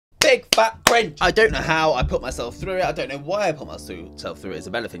big fat cringe. I don't know how I put myself through it. I don't know why I put myself through it. It's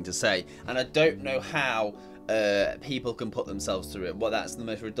a better thing to say. And I don't know how people can put themselves through it. Well, that's the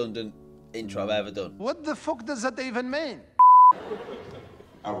most redundant intro I've ever done. What the fuck does that even mean?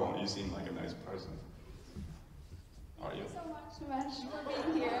 I won't. You seem like a nice person. Are you? Thank you so much for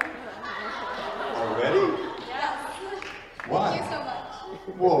being here. Already? Yes. Why? Thank you so much.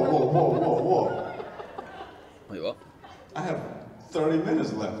 Whoa. Wait, what? I have 30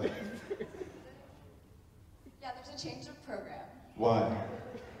 minutes left. Yeah, there's a change of program. Why?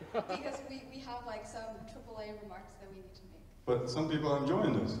 Because we have like some AAA remarks that we need to make. But some people are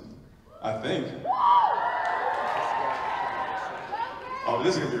enjoying this. I think. Oh,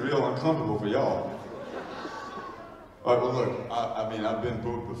 this is gonna be real uncomfortable for y'all. All right, well look, I mean, I've been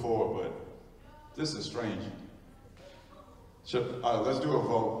booed before, but this is strange. Let's do a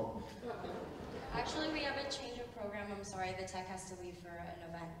vote. Actually, we have a change of program. I'm sorry, the tech has to leave for an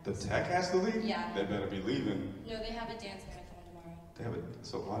event. The tech has to leave? Yeah. They better be leaving. No, they have a dance marathon tomorrow. They have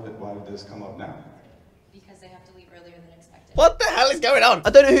so why did this come up now? Because they have to leave earlier than expected. What the hell is going on? I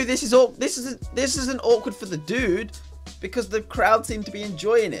don't know who this is. This isn't awkward for the dude, because the crowd seem to be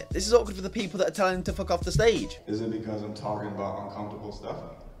enjoying it. This is awkward for the people that are telling him to fuck off the stage. Is it because I'm talking about uncomfortable stuff?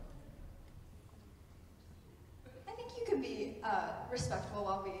 I think you can be respectful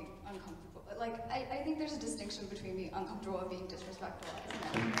while being uncomfortable. Like, I think there's a distinction between being uncomfortable and being disrespectful.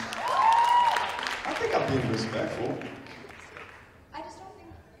 I think I'm being respectful. I just don't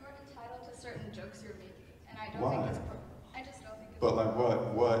think you're entitled to certain jokes you're making, and I don't Why? think it's. I just don't think it's. But like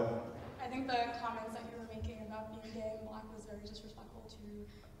what? I think the comments that you were making about being gay and black was very disrespectful to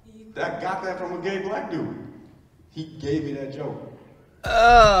the... That got that from a gay black dude. He gave me that joke.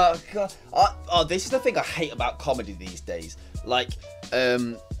 Oh god. Oh, this is the thing I hate about comedy these days. Like,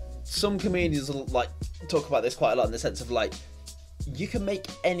 some comedians will like talk about this quite a lot in the sense of like, you can make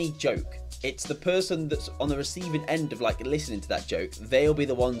any joke. It's the person that's on the receiving end of like listening to that joke. They'll be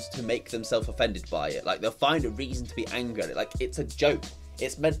the ones to make themselves offended by it. Like, they'll find a reason to be angry at it. Like, it's a joke.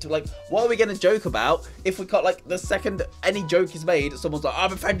 It's meant to, like, what are we going to joke about if we got, like, the second any joke is made, someone's like,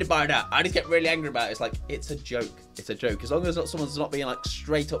 I'm offended by that, I just get really angry about it. It's like, it's a joke. It's a joke. As long as someone's not being, like,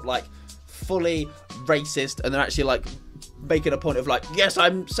 straight up, like, fully racist, and they're actually, like, making a point of, like, yes,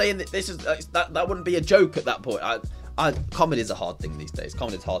 I'm saying that this is, that wouldn't be a joke at that point. Comedy is a hard thing these days.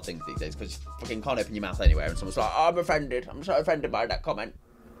 Comedy is a hard thing these days, because you fucking can't open your mouth anywhere, and someone's like, oh, I'm offended. I'm so offended by that comment.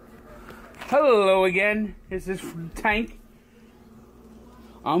 Hello again. This is Tank.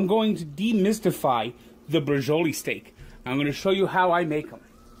 I'm going to demystify the Brajoli steak. I'm going to show you how I make them.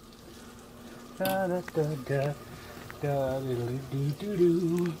 I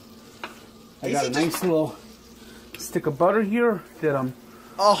got a nice little stick of butter here that I'm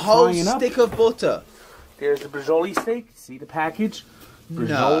a whole frying up. stick of butter. There's the Brajoli steak. See the package?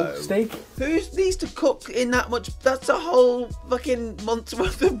 Brajol steak. Who needs to cook in that much? That's a whole fucking month's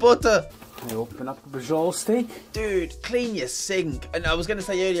worth of butter. I open up the Brajol steak. Dude, clean your sink. And I was going to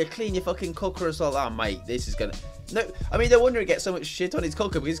say earlier, clean your fucking cooker as well. Oh, mate, this is going to... No, I mean, no wonder he gets so much shit on his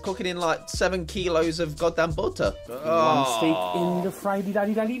cooker, because he's cooking in like 7 kilos of goddamn butter. One steak in the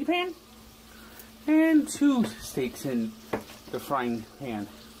fry-daddy pan. And 2 steaks in the frying pan.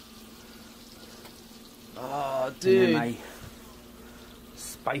 Oh, dude. And then I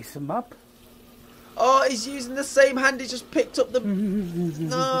spice them up. Oh, he's using the same hand he just picked up the...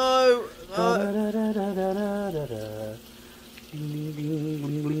 No.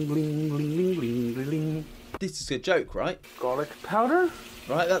 This is a joke, right? Garlic powder.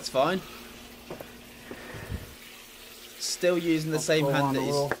 Right, that's fine. Still using the same hand that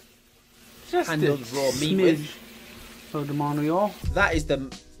he's handled raw meat with. Of the Montreal. That is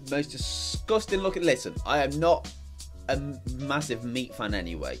the most disgusting looking... Listen, I am not a massive meat fan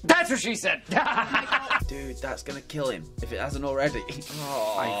anyway. That's what she said. Dude, that's gonna kill him if it hasn't already.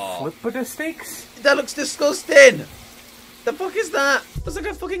 Oh. I flip with the steaks. That looks disgusting. The fuck is that? That's like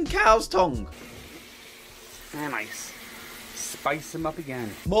a fucking cow's tongue. And I spice them up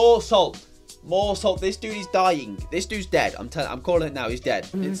again. More salt. More salt. This dude is dying. This dude's dead. I'm calling it now. He's dead.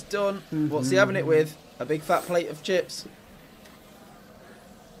 It's done. What's he having it with? A big fat plate of chips.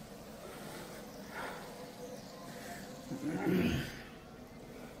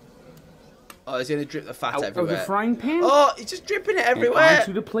 Oh, he's gonna drip the fat Out everywhere. of the frying pan. Oh, he's just dripping it everywhere. And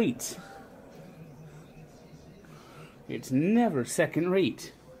onto the plate. It's never second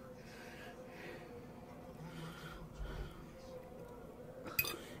rate.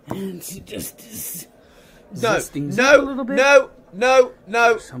 And she just is zesting a little bit. No.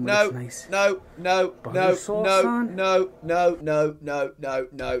 Some of this nice butter sauce on. No.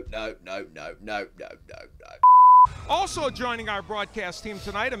 Also joining our broadcast team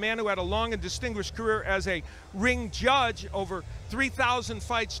tonight, a man who had a long and distinguished career as a ring judge, over 3,000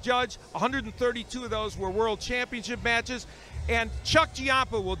 fights judged, 132 of those were world championship matches. And Chuck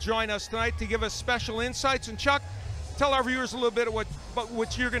Giampa will join us tonight to give us special insights. And Chuck, tell our viewers a little bit about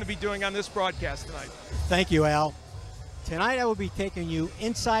what you're going to be doing on this broadcast tonight. Thank you, Al. Tonight I will be taking you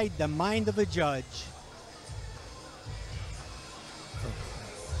inside the mind of a judge.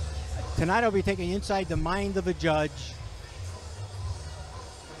 Tonight I'll be taking you inside the mind of a judge.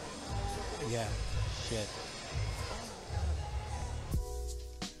 Yeah, shit.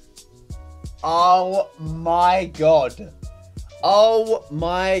 Oh my god. Oh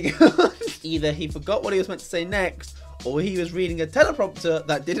my god. Either he forgot what he was meant to say next, or he was reading a teleprompter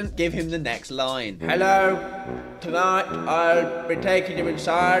that didn't give him the next line. Hello. Tonight I'll be taking you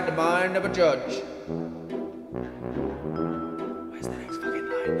inside the mind of a judge. Where's the next fucking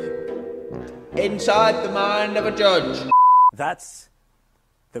line? Inside the mind of a judge. That's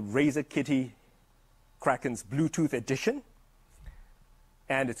the Razer Kitty Kraken's Bluetooth edition.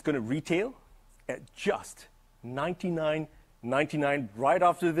 And it's going to retail at just $99.99 right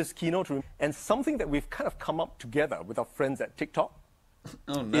after this keynote room. And something that we've kind of come up together with our friends at TikTok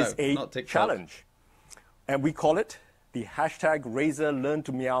is a challenge. And we call it the hashtag Razer Learn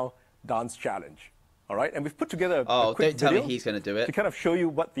to Meow Dance Challenge. All right? And we've put together a quick don't tell me video he's going to do it. to kind of show you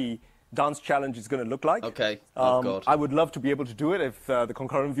what the dance challenge is going to look like. Okay. Oh, God. I would love to be able to do it if the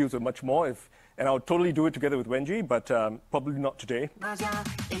concurrent views were much more. And I would totally do it together with Wenji, but probably not today.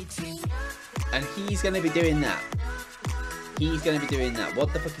 And he's going to be doing that. He's going to be doing that.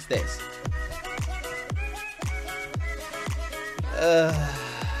 What the fuck is this?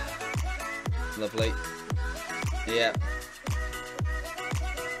 Lovely. Yeah.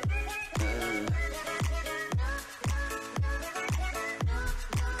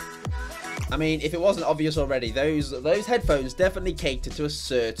 I mean, if it wasn't obvious already, those headphones definitely cater to a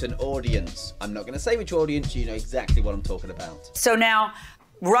certain audience. I'm not going to say which audience, you know exactly what I'm talking about. So now,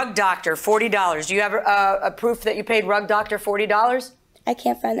 Rug Doctor, $40. Do you have a proof that you paid Rug Doctor $40? I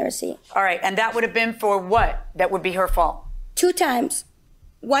can't find the receipt. All right, and that would have been for what? That would be her fault? 2 times.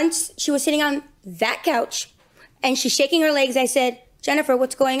 Once she was sitting on that couch and she's shaking her legs. I said, Jennifer,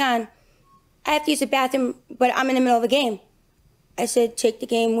 what's going on? I have to use the bathroom, but I'm in the middle of a game. I said, take the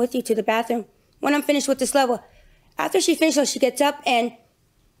game with you to the bathroom when I'm finished with this level. After she finishes, she gets up and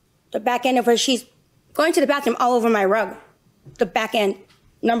the back end of her, she's going to the bathroom all over my rug. The back end,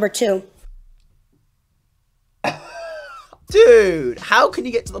 number 2. Dude, how can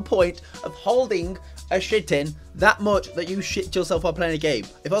you get to the point of holding a shit in that much that you shit yourself while playing a game?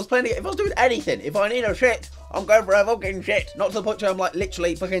 If I was playing a game, if I was doing anything, if I need a shit, I'm going for a fucking shit. Not to the point where I'm like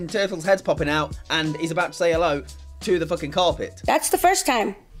literally fucking Turtle's head's popping out and he's about to say hello to the fucking carpet. That's the first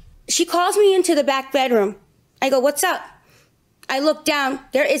time. She calls me into the back bedroom. I go, what's up? I look down.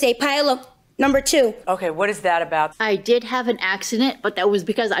 There is a pile of number 2. Okay, what is that about? I did have an accident, but that was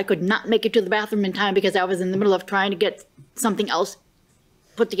because I could not make it to the bathroom in time because I was in the middle of trying to get something else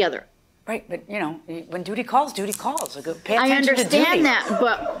put together. Right, but you know, when duty calls, duty calls. Pay I attention to duty. understand that,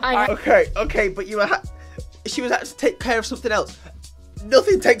 but I... Okay, but she was having to take care of something else.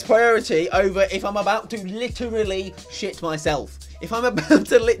 Nothing takes priority over if I'm about to literally shit myself. If I'm about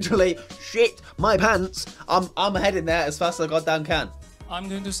to literally shit my pants, I'm heading there as fast as I goddamn can. I'm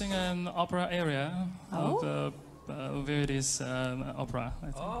going to sing an opera aria of Verdi's opera. I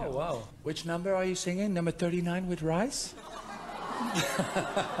think. Oh, wow. Which number are you singing? Number 39 with Rice?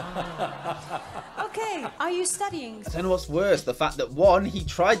 Okay, are you studying? I don't know what's worse, the fact that 1, he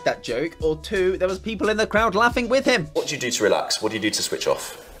tried that joke, or 2, there was people in the crowd laughing with him. What do you do to relax? What do you do to switch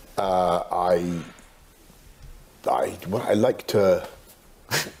off? I like to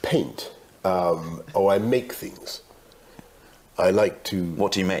paint, or I make things. I like to...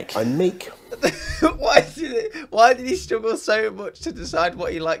 What do you make? I make... Why did he struggle so much to decide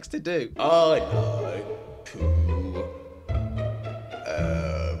what he likes to do? I like to...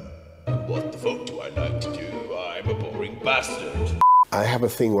 what the fuck do I like to do? I'm a boring bastard. I have a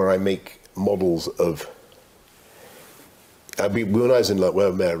thing where I make models of... when I was in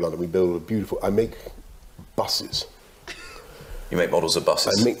Mayor of London, we built a beautiful... I make buses. You make models of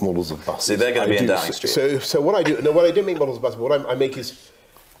buses? I make models of buses. So they're going to be in Downing Street? So what I do... No, what I don't make models of buses, but what I make is...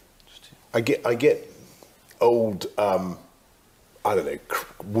 I get old, I don't know,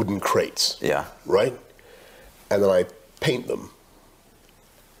 wooden crates. Yeah. Right? And then I paint them.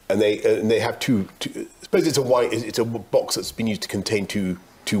 And they have two suppose it's a box that's been used to contain two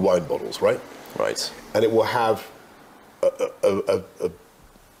wine bottles, right? Right. And it will have a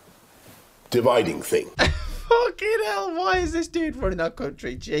dividing thing. Fucking hell, why is this dude running our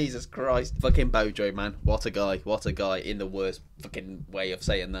country? Jesus Christ. Fucking Bojo, man. What a guy. What a guy in the worst fucking way of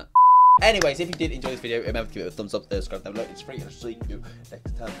saying that. Anyways, if you did enjoy this video, remember to give it a thumbs up, subscribe down below. It's free, and I'll see you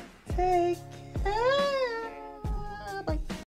next time. Take care.